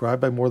evidence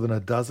described by more than a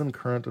dozen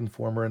current and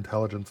former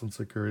intelligence and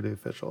security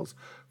officials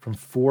from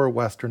 4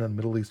 Western and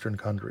Middle Eastern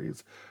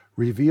countries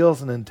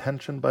reveals an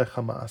intention by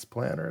Hamas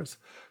planners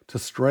to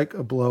strike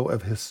a blow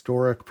of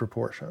historic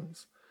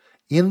proportions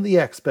in the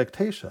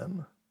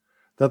expectation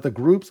that the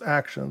group's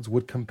actions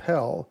would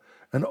compel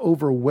an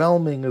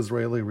overwhelming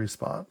Israeli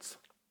response.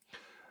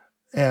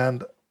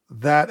 And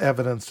that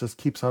evidence just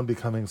keeps on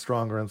becoming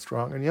stronger and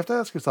stronger. And you have to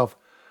ask yourself,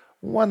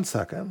 1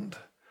 second,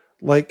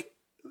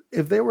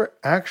 if they were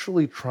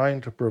actually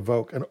trying to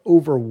provoke an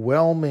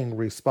overwhelming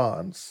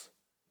response,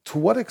 to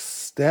what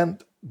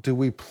extent do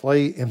we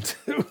play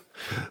into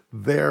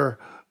their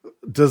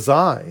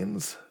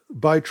designs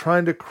by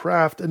trying to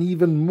craft an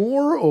even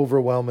more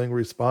overwhelming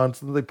response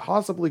than they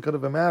possibly could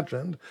have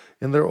imagined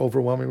in their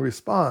overwhelming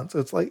response?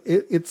 It's like,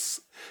 it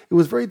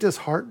was very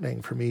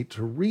disheartening for me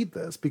to read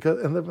this,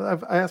 because, and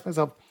I asked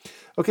myself,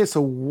 okay,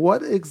 so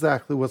what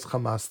exactly was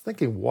Hamas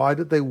thinking? Why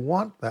did they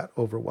want that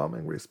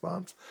overwhelming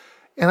response?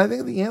 And I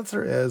think the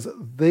answer is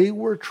they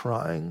were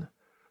trying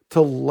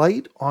to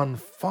light on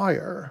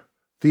fire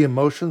the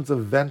emotions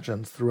of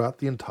vengeance throughout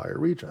the entire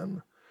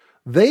region.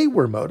 They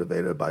were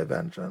motivated by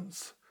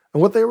vengeance.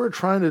 And what they were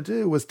trying to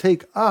do was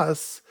take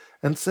us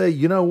and say,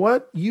 you know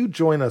what? You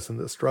join us in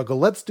this struggle.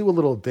 Let's do a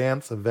little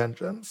dance of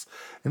vengeance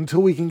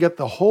until we can get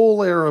the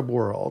whole Arab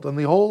world and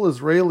the whole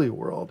Israeli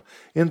world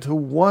into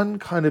one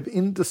kind of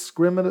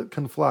indiscriminate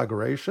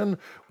conflagration.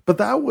 But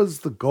that was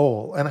the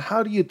goal. And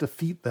how do you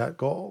defeat that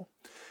goal?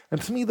 And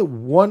to me, the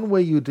one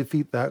way you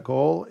defeat that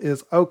goal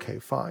is, okay,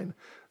 fine.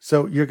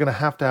 So you're going to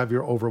have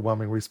your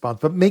overwhelming response,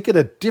 but make it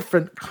a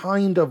different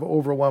kind of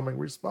overwhelming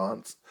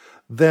response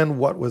than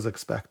what was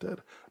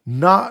expected.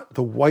 Not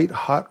the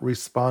white-hot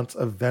response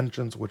of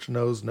vengeance which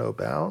knows no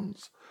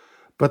bounds,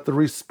 but the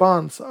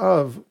response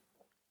of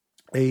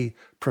a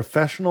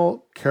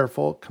professional,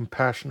 careful,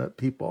 compassionate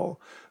people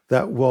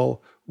that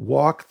will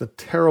walk the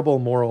terrible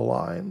moral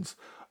lines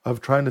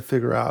of trying to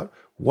figure out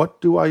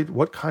what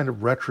kind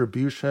of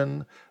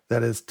retribution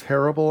that is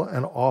terrible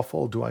and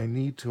awful do I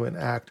need to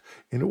enact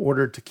in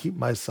order to keep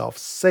myself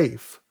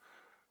safe,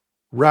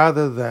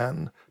 rather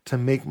than to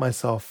make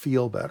myself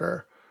feel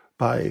better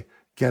by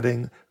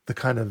getting the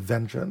kind of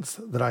vengeance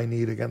that I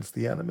need against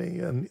the enemy.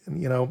 And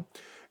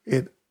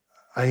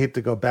I hate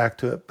to go back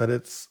to it, but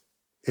it's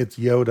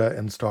Yoda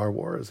in Star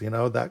Wars,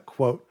 that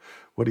quote,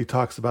 what he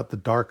talks about the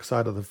dark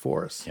side of the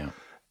Force. Yeah.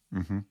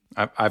 Mm-hmm.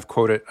 I've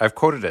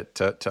quoted it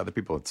to other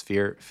people. It's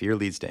fear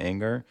leads to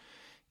anger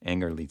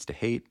leads to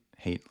hate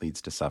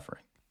leads to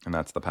suffering. And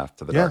that's the path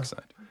to the dark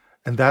side.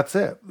 And that's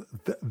it.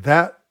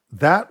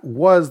 That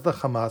was the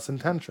Hamas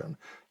intention.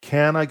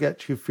 Can I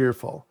get you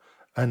fearful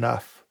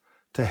enough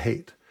to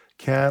hate?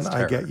 Can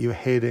I get you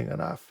hating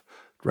enough,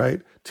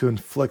 right, to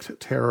inflict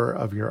terror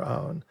of your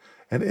own?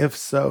 And if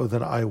so,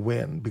 then I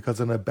win.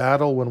 Because in a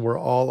battle when we're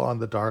all on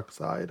the dark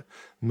side,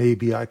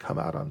 maybe I come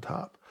out on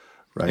top,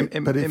 right?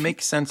 But it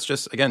makes sense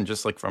just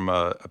like from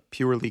a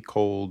purely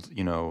cold,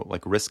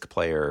 like risk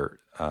player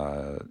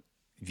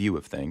view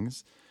of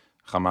things.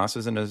 Hamas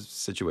is in a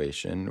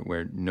situation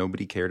where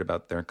nobody cared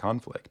about their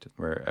conflict,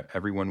 where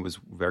everyone was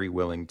very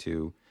willing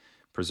to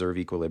preserve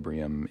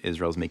equilibrium.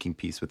 Israel's making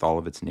peace with all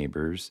of its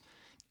neighbors,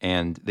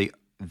 and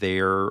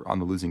they're on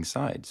the losing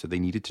side. So they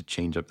needed to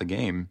change up the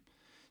game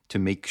to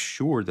make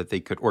sure that they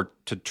could, or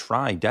to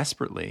try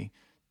desperately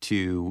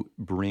to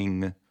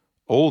bring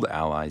old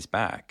allies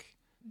back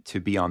to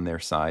be on their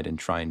side and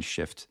try and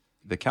shift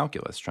the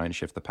calculus, try and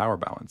shift the power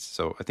balance.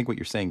 So I think what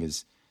you're saying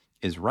is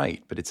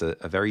right, but it's a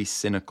very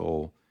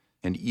cynical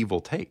and evil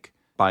take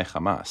by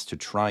Hamas to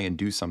try and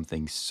do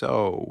something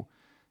so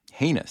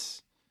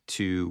heinous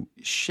to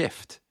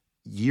shift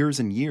years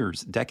and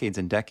years, decades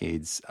and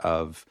decades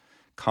of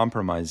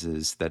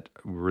compromises that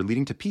were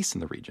leading to peace in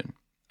the region,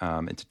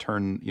 and to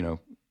turn,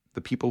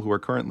 the people who are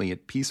currently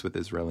at peace with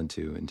Israel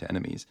into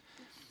enemies.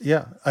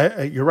 Yeah,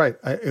 you're right.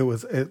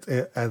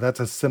 That's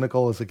as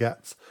cynical as it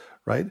gets,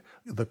 right?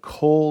 The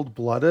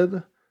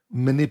cold-blooded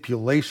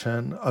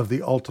manipulation of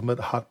the ultimate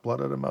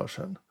hot-blooded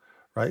emotion,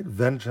 right?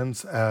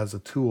 Vengeance as a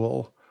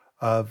tool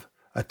of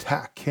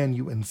attack. Can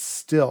you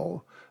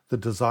instill the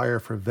desire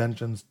for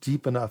vengeance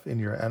deep enough in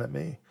your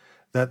enemy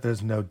that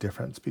there's no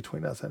difference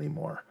between us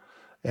anymore?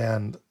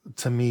 And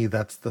to me,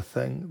 that's the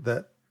thing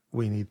that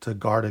we need to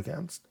guard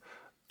against.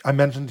 I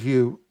mentioned to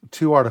you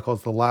 2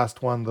 articles. The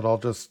last one that I'll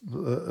just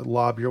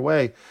lob your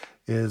way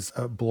is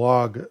a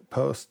blog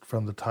post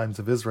from the Times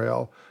of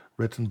Israel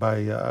written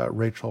by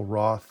Rachel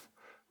Roth,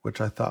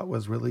 which I thought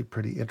was really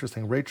pretty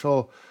interesting.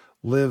 Rachel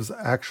lives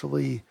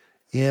actually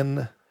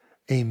in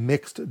a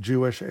mixed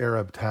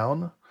Jewish-Arab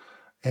town,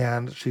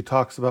 and she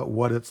talks about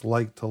what it's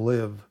like to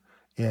live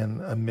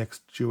in a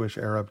mixed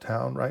Jewish-Arab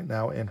town right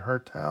now in her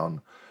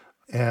town.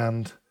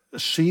 And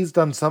she's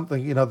done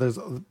something, there's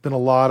been a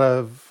lot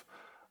of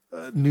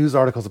news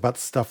articles about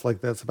stuff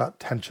like this, about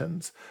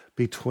tensions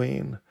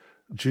between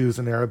Jews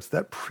and Arabs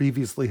that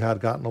previously had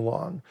gotten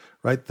along,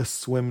 right? The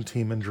swim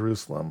team in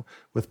Jerusalem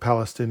with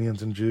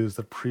Palestinians and Jews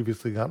that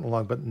previously gotten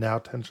along, but now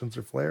tensions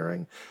are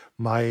flaring.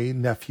 My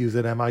nephew's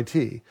at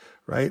MIT,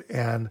 right?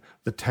 And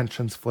the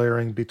tensions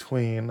flaring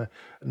between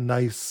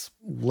nice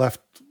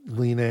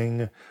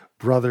left-leaning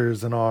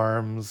brothers in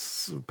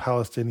arms,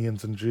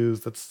 Palestinians and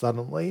Jews that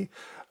suddenly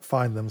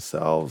find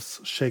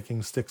themselves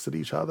shaking sticks at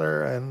each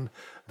other, and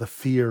the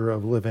fear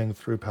of living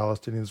through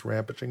Palestinians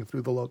rampaging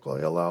through the local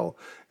Hillel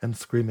and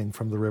screaming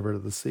from the river to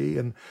the sea.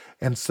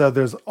 And so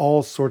there's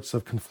all sorts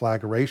of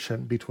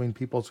conflagration between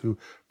peoples who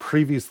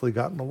previously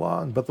gotten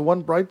along. But the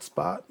one bright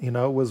spot,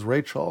 was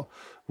Rachel,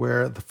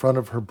 where at the front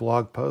of her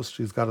blog post,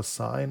 she's got a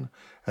sign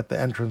at the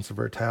entrance of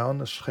her town,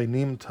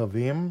 Shchenim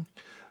Tovim,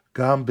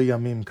 Gam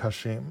B'Yamim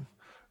Kashim,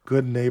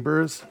 good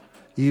neighbors,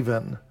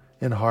 even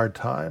in hard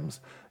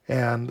times.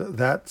 And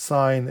that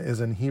sign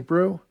is in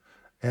Hebrew,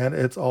 and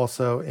it's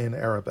also in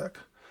Arabic.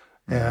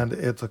 And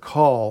it's a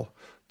call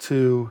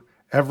to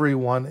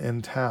everyone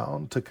in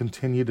town to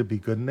continue to be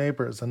good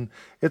neighbors. And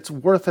it's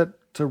worth it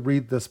to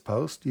read this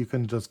post. You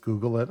can just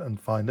Google it and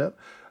find it.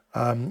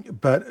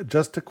 But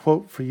just to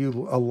quote for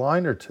you a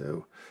line or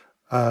two,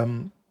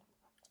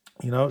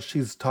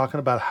 she's talking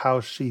about how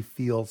she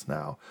feels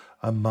now,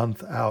 a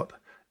month out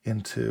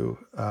into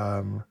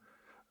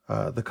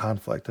the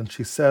conflict. And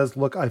she says,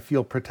 look, I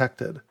feel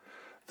protected.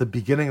 The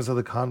beginnings of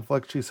the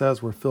conflict, she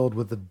says, were filled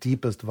with the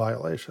deepest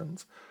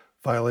violations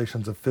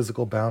of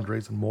physical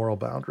boundaries and moral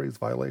boundaries,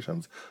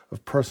 violations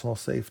of personal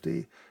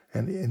safety,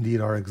 and indeed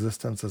our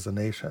existence as a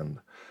nation.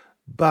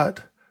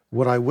 But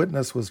what I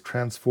witnessed was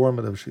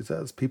transformative, she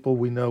says. People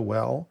we know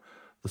well,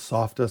 the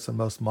softest and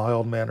most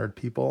mild-mannered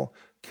people,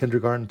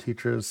 kindergarten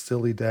teachers,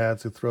 silly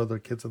dads who throw their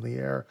kids in the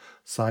air,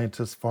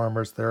 scientists,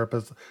 farmers,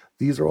 therapists.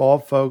 These are all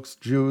folks,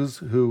 Jews,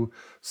 who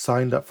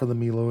signed up for the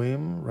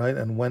Miluim, right,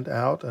 and went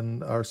out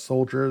and are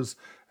soldiers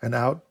and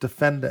out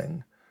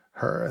defending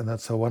her. And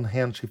that's, on one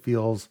hand, she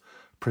feels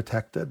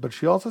protected. But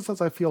she also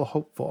says, I feel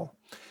hopeful.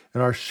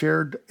 In our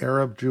shared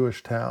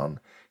Arab-Jewish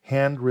town,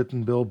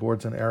 handwritten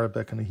billboards in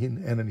Arabic and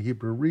in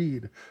Hebrew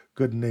read,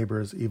 good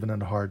neighbors even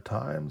in hard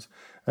times.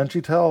 And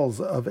she tells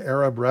of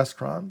Arab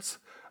restaurants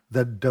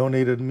that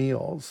donated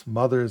meals,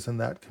 mothers in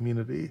that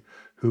community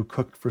who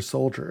cooked for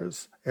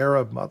soldiers,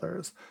 Arab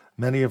mothers.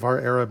 Many of our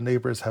Arab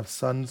neighbors have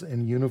sons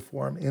in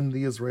uniform in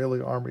the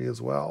Israeli army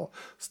as well,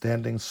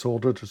 standing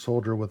shoulder to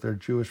shoulder with their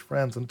Jewish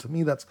friends. And to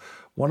me, that's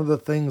one of the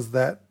things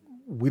that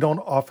we don't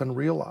often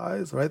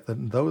realize, right? The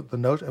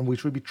notion, and we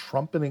should be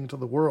trumpeting to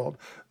the world.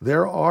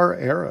 There are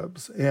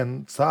Arabs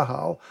in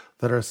Sahel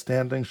that are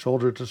standing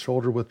shoulder to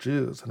shoulder with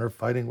Jews and are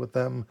fighting with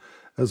them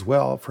as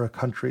well for a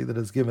country that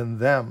has given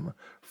them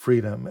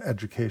freedom,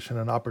 education,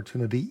 and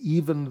opportunity,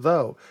 even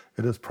though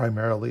it is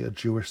primarily a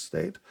Jewish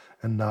state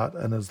and not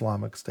an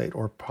Islamic state,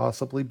 or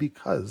possibly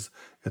because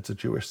it's a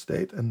Jewish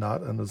state and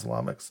not an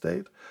Islamic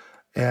state.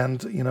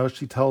 And,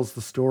 she tells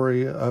the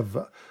story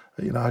of,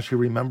 how she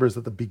remembers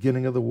at the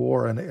beginning of the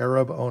war, an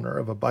Arab owner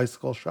of a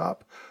bicycle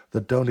shop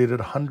that donated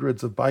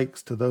hundreds of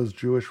bikes to those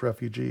Jewish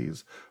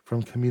refugees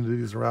from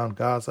communities around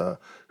Gaza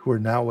who are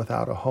now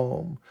without a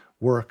home,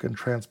 work, and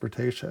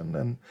transportation,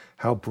 and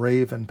how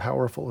brave and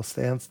powerful a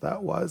stance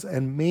that was.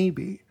 And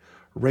maybe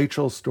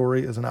Rachel's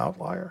story is an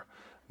outlier.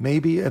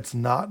 Maybe it's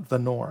not the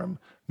norm.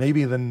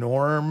 Maybe the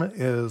norm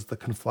is the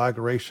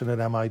conflagration at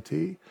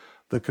MIT,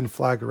 the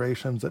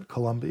conflagrations at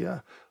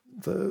Columbia,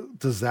 the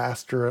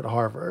disaster at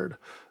Harvard,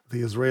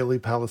 the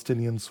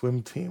Israeli-Palestinian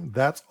swim team.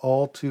 That's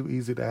all too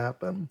easy to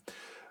happen.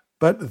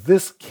 But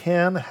this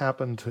can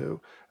happen too.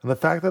 And the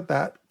fact that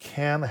that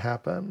can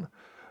happen,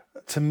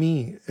 to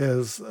me,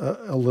 is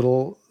a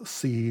little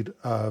seed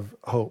of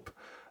hope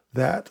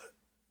that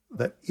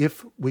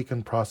if we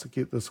can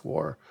prosecute this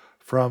war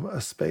from a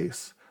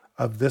space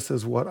of this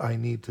is what I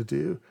need to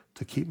do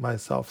to keep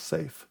myself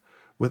safe,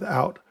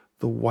 without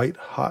the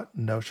white-hot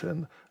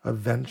notion of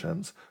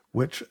vengeance,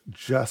 which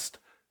just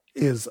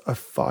is a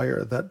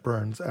fire that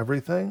burns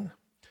everything,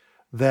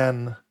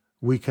 then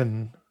we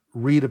can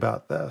read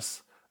about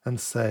this and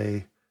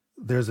say,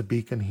 there's a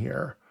beacon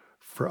here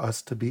for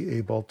us to be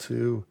able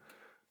to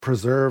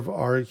preserve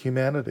our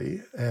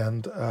humanity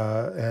and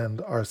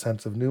our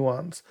sense of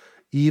nuance,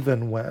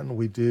 even when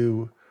we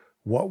do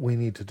what we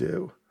need to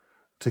do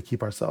to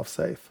keep ourselves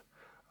safe,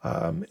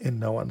 in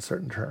no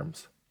uncertain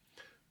terms.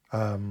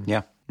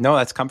 Yeah. No,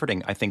 that's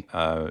comforting. I think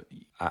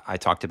I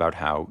talked about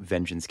how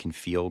vengeance can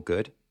feel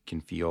good, can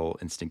feel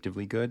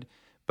instinctively good,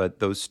 but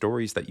those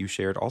stories that you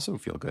shared also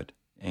feel good.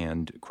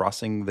 And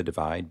crossing the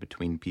divide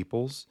between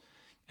peoples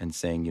and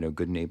saying,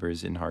 good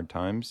neighbors in hard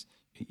times,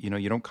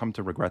 you don't come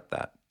to regret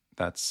that.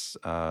 That's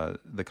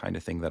the kind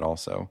of thing that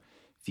also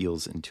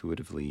feels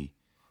intuitively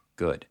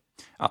good.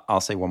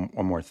 I'll say one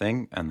more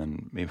thing, and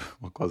then maybe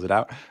we'll close it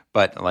out.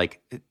 But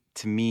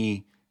to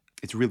me,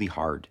 it's really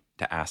hard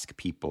to ask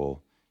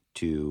people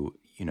to,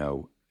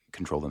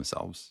 control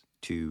themselves,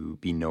 to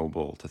be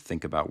noble, to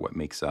think about what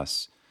makes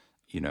us,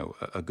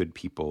 a good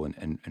people,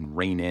 and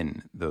rein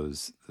in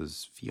those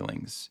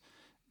feelings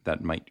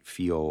that might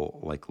feel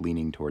like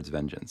leaning towards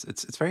vengeance.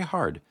 It's very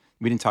hard.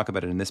 We didn't talk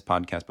about it in this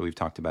podcast, but we've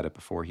talked about it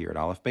before here at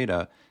Aleph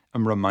Beta.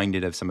 I'm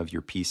reminded of some of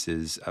your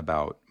pieces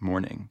about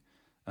mourning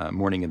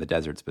in the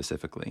desert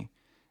specifically,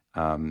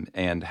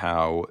 and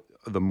how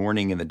the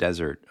mourning in the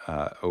desert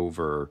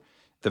over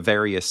the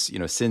various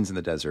sins in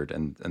the desert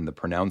and the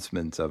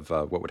pronouncement of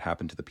what would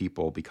happen to the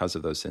people because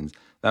of those sins,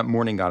 that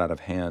mourning got out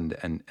of hand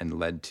and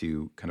led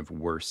to kind of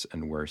worse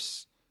and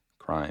worse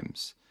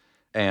crimes.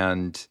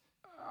 And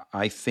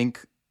I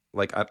think,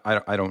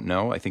 I don't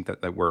know, I think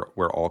that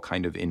we're all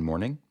kind of in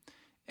mourning.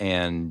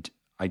 And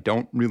I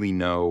don't really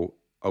know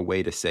a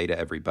way to say to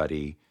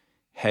everybody,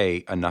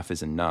 hey, enough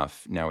is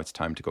enough. Now it's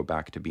time to go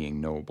back to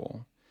being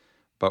noble.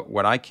 But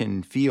what I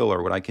can feel,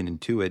 or what I can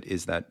intuit,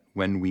 is that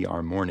when we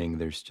are mourning,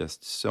 there's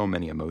just so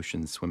many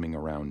emotions swimming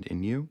around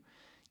in you.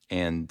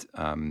 And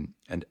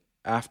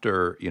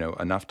after,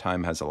 enough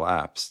time has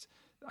elapsed,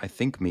 I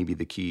think maybe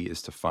the key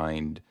is to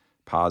find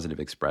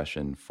positive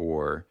expression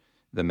for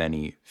the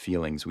many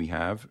feelings we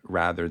have,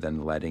 rather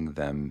than letting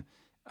them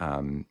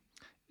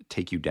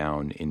take you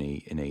down in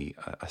a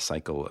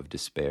cycle of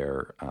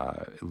despair,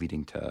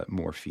 leading to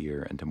more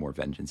fear and to more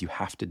vengeance. You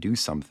have to do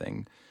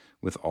something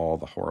with all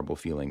the horrible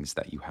feelings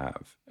that you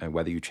have. And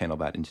whether you channel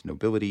that into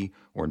nobility,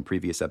 or in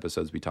previous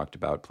episodes we talked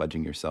about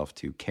pledging yourself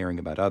to caring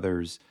about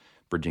others,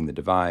 bridging the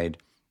divide.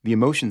 The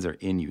emotions are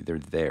in you, they're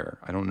there.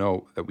 I don't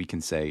know that we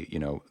can say,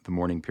 the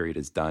mourning period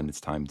is done,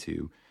 it's time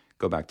to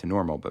go back to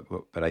normal,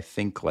 but I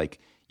think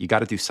you got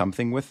to do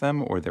something with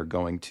them, or they're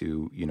going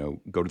to,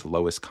 go to the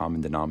lowest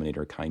common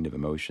denominator kind of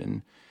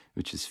emotion,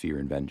 which is fear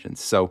and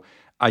vengeance. So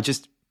I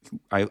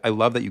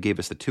love that you gave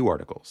us the two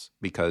articles,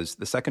 because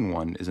the second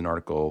one is an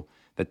article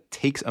that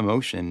takes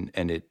emotion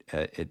and it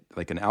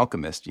like an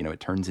alchemist, it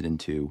turns it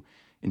into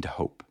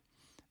hope.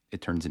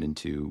 It turns it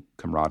into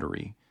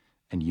camaraderie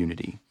and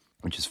unity,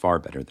 which is far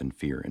better than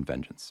fear and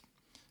vengeance.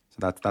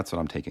 So that's what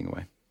I'm taking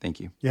away. Thank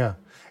you. Yeah.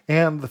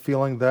 And the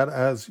feeling that,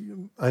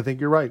 I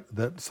think you're right,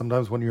 that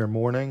sometimes when you're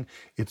mourning,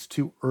 it's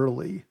too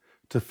early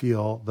to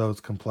feel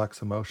those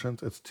complex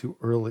emotions. It's too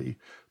early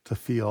to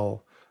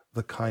feel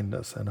the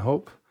kindness and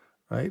hope,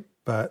 right?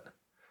 But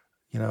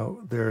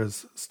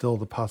there's still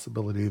the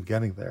possibility of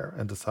getting there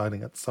and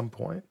deciding at some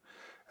point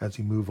as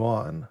you move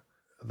on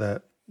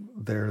that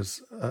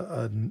there's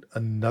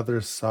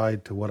another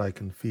side to what I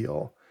can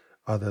feel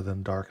other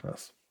than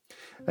darkness.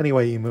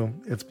 Anyway, Emu,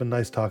 it's been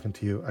nice talking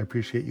to you. I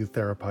appreciate you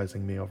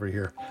therapizing me over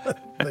here.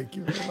 Thank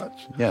you very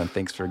much. Yeah, and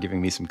thanks for giving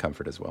me some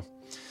comfort as well.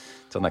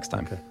 Till next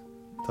time. Okay.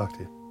 Talk to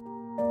you.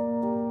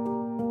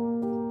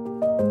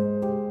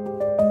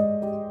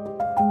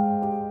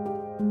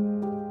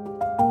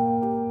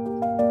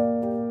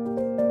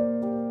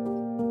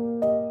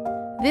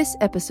 This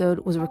episode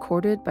was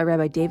recorded by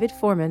Rabbi David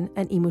Foreman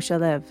and Emu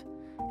Shalev,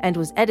 and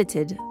was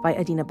edited by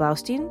Adina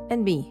Blaustein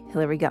and me,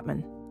 Hilary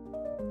Gutman.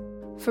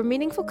 For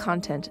meaningful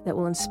content that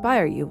will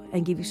inspire you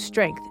and give you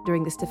strength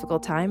during this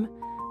difficult time,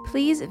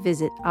 please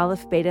visit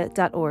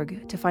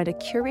aleph-beta.org to find a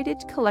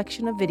curated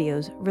collection of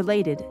videos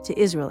related to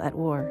Israel at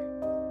War.